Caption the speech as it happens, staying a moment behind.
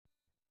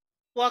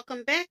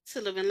Welcome back to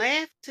Live and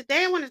Laugh.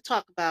 Today I want to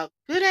talk about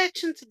good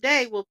action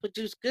today will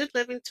produce good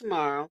living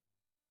tomorrow.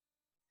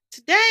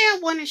 Today I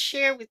want to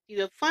share with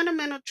you a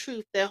fundamental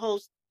truth that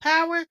holds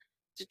power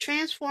to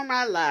transform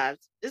our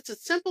lives. It's a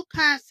simple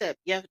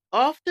concept, yet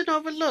often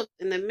overlooked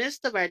in the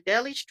midst of our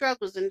daily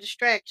struggles and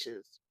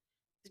distractions.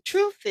 The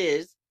truth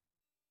is,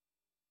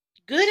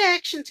 good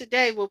action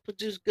today will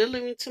produce good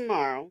living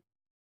tomorrow.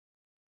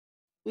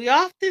 We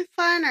often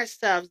find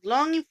ourselves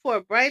longing for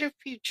a brighter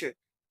future,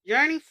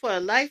 yearning for a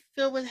life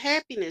filled with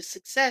happiness,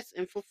 success,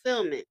 and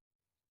fulfillment.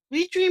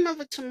 We dream of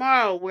a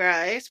tomorrow where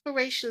our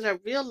aspirations are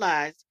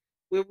realized,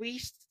 where we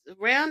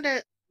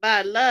surrounded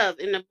by love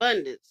and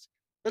abundance.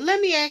 But let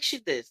me ask you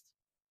this.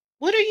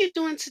 What are you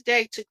doing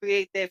today to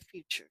create that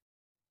future?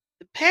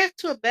 The path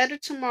to a better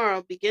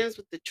tomorrow begins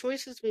with the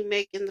choices we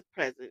make in the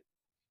present.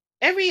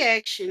 Every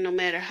action, no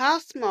matter how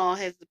small,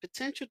 has the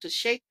potential to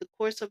shape the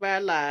course of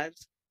our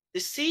lives. The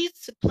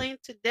seeds to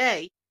plant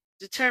today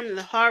determine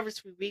the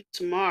harvest we reap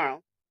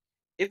tomorrow.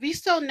 If we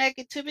sow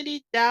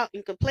negativity, doubt,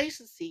 and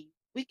complacency,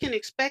 we can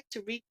expect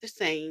to reap the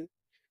same.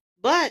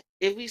 But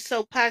if we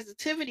sow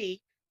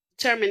positivity,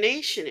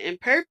 determination,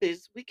 and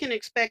purpose, we can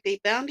expect a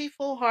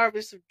bountiful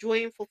harvest of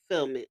joy and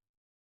fulfillment.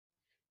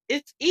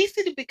 It's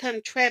easy to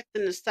become trapped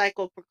in the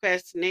cycle of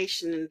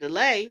procrastination and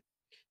delay.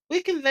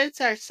 We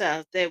convince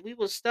ourselves that we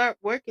will start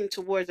working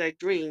towards our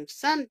dreams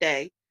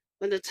someday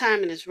when the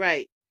timing is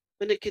right,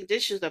 when the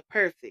conditions are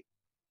perfect.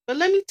 But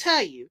let me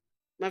tell you,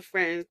 my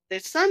friends,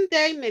 that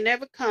someday may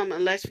never come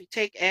unless we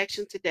take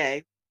action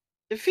today.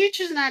 The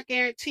future is not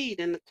guaranteed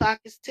and the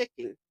clock is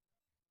ticking.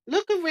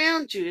 Look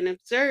around you and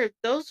observe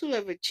those who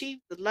have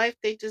achieved the life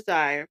they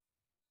desire.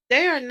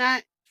 They are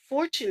not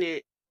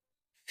fortunate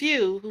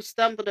few who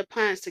stumbled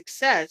upon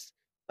success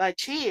by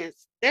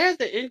chance. They're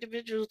the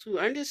individuals who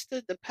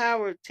understood the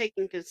power of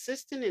taking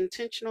consistent,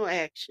 intentional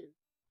action.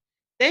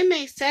 They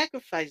made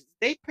sacrifices,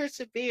 they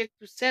persevered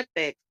through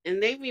setbacks,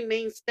 and they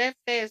remained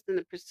steadfast in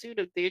the pursuit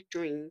of their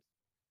dreams.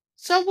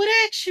 So, what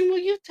action will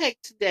you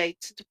take today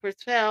to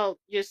propel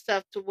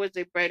yourself towards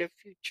a brighter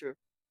future?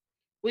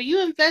 Will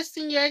you invest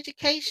in your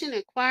education,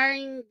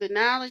 acquiring the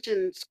knowledge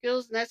and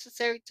skills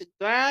necessary to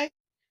thrive?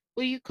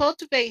 Will you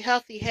cultivate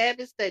healthy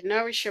habits that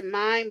nourish your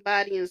mind,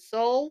 body, and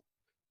soul?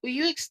 Will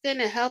you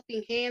extend a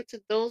helping hand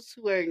to those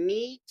who are in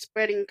need,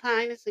 spreading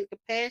kindness and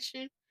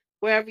compassion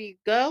wherever you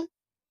go?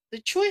 The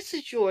choice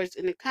is yours,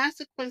 and the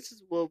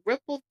consequences will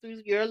ripple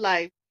through your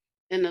life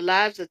and the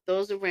lives of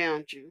those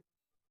around you.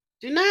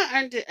 Do not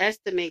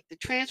underestimate the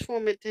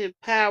transformative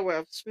power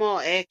of small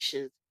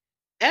actions.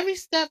 Every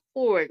step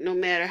forward, no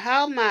matter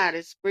how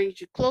modest,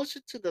 brings you closer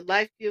to the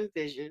life you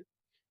envision.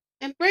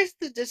 Embrace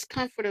the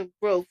discomfort of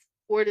growth,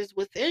 for it is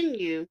within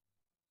you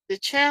the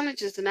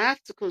challenges and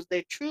obstacles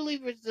that truly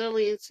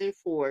resilience and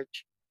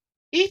forge.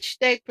 Each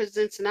day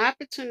presents an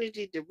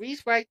opportunity to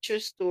rewrite your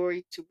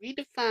story, to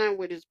redefine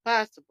what is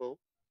possible.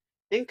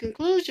 In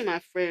conclusion, my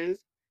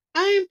friends,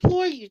 I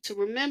implore you to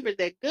remember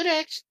that good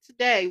action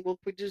today will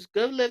produce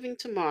good living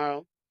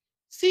tomorrow.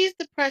 Seize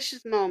the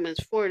precious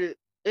moments, for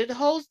it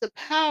holds the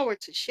power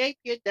to shape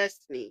your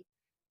destiny.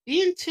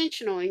 Be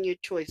intentional in your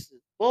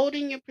choices, bold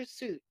in your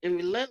pursuit, and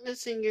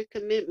relentless in your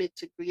commitment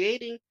to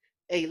creating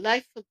a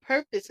life of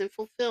purpose and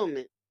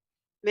fulfillment.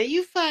 May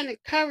you find the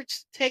courage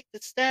to take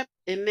the step,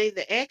 and may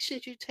the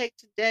actions you take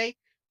today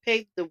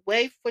pave the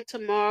way for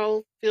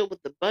tomorrow filled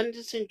with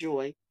abundance and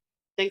joy.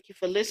 Thank you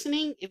for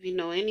listening. If you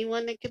know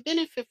anyone that could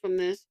benefit from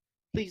this,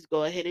 please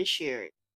go ahead and share it.